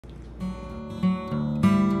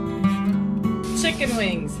Chicken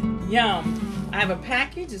wings, yum. I have a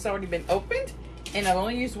package, it's already been opened, and I've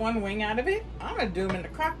only used one wing out of it. I'm gonna do them in the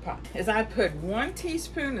crock pot. Is I put 1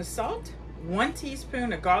 teaspoon of salt, 1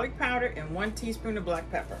 teaspoon of garlic powder, and 1 teaspoon of black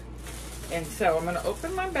pepper. And so I'm gonna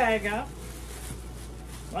open my bag up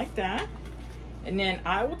like that. And then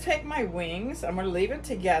I will take my wings, I'm gonna leave it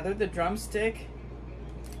together, the drumstick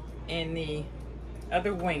and the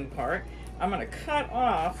other wing part. I'm gonna cut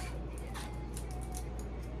off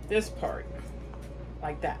this part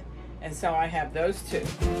like that. And so I have those two.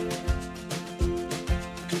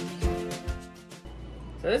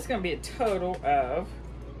 So this is gonna be a total of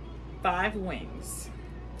 5 wings.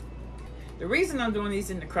 The reason I'm doing these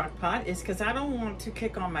in the crock pot is because I don't want to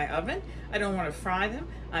kick on my oven. I don't want to fry them.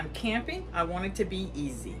 I'm camping. I want it to be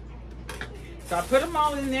easy. So I put them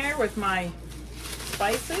all in there with my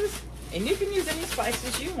spices, and you can use any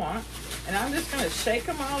spices you want. And I'm just going to shake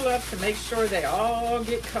them all up to make sure they all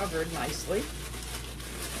get covered nicely.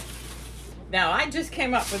 Now I just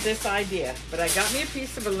came up with this idea, but I got me a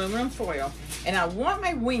piece of aluminum foil, and I want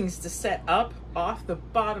my wings to set up off the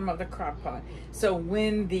bottom of the crock pot. So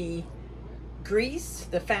when the grease,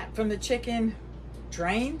 the fat from the chicken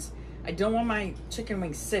drains, I don't want my chicken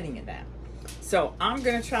wings sitting in that. So I'm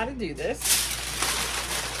gonna try to do this.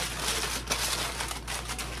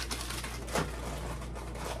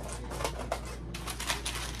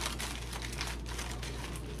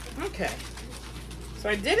 Okay, so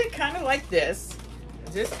I did it kind of like this.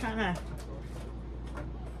 Just kind of,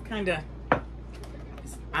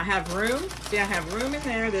 I have room. See, I have room in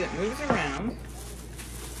there that it moves around.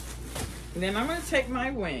 And then I'm going to take my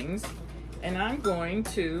wings and I'm going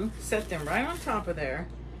to set them right on top of there,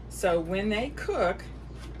 so when they cook,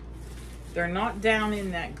 they're not down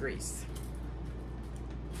in that grease.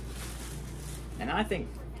 And I think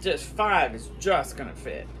just 5 is just going to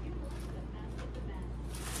fit.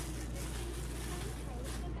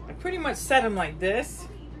 I pretty much set them like this,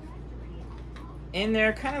 and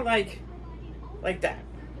they're kind of like that,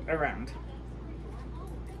 around.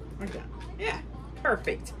 Like that. Yeah,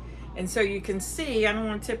 perfect. And so you can see, I don't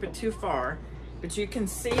want to tip it too far, but you can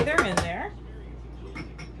see they're in there.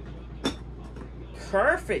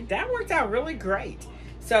 Perfect. That worked out really great.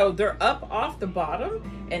 So they're up off the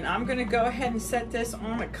bottom, and I'm going to go ahead and set this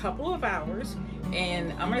on a couple of hours,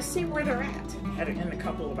 and I'm going to see where they're at in a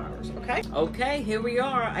couple of hours, okay? Okay, here we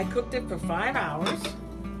are. I cooked it for 5 hours,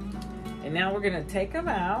 and now we're going to take them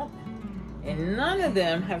out, and none of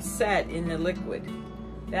them have set in the liquid.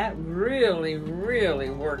 That really, really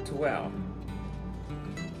worked well.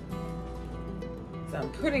 So I'm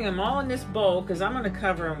putting them all in this bowl because I'm going to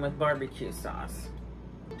cover them with barbecue sauce.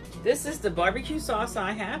 This is the barbecue sauce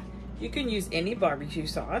I have. You can use any barbecue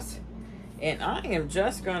sauce. And I am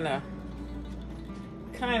just going to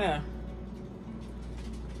kind of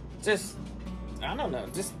just, I don't know,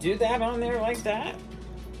 just do that on there like that.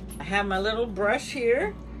 I have my little brush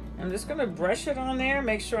here. I'm just going to brush it on there,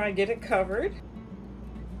 make sure I get it covered.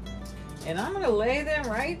 And I'm going to lay them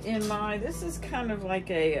right in my, this is kind of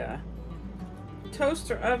like a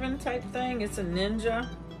toaster oven type thing. It's a Ninja.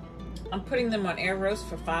 I'm putting them on air roast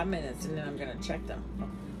for 5 minutes, and then I'm going to check them.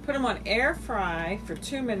 Put them on air fry for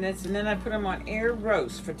 2 minutes, and then I put them on air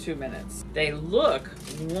roast for 2 minutes. They look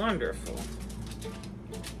wonderful.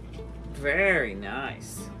 Very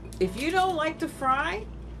nice. If you don't like to fry,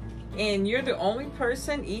 and you're the only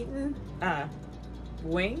person eating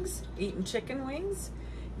wings, eating chicken wings,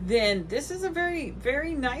 then this is a very,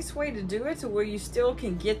 very nice way to do it, to where you still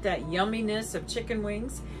can get that yumminess of chicken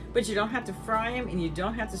wings, but you don't have to fry them, and you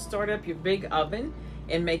don't have to start up your big oven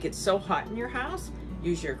and make it so hot in your house.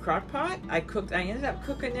 Use your crock pot. I ended up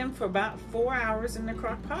cooking them for about 4 hours in the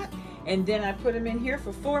crock pot, and then I put them in here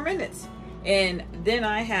for 4 minutes. And then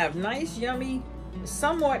I have nice, yummy,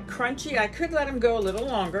 somewhat crunchy. I could let them go a little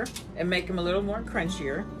longer and make them a little more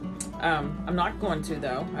crunchier. I'm not going to,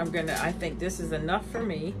 though. I think this is enough for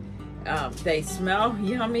me. They smell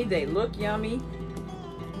yummy, they look yummy.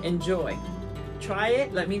 Enjoy. Try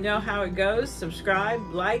it, let me know how it goes. Subscribe,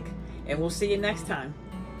 like, and we'll see you next time.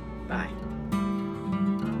 Bye.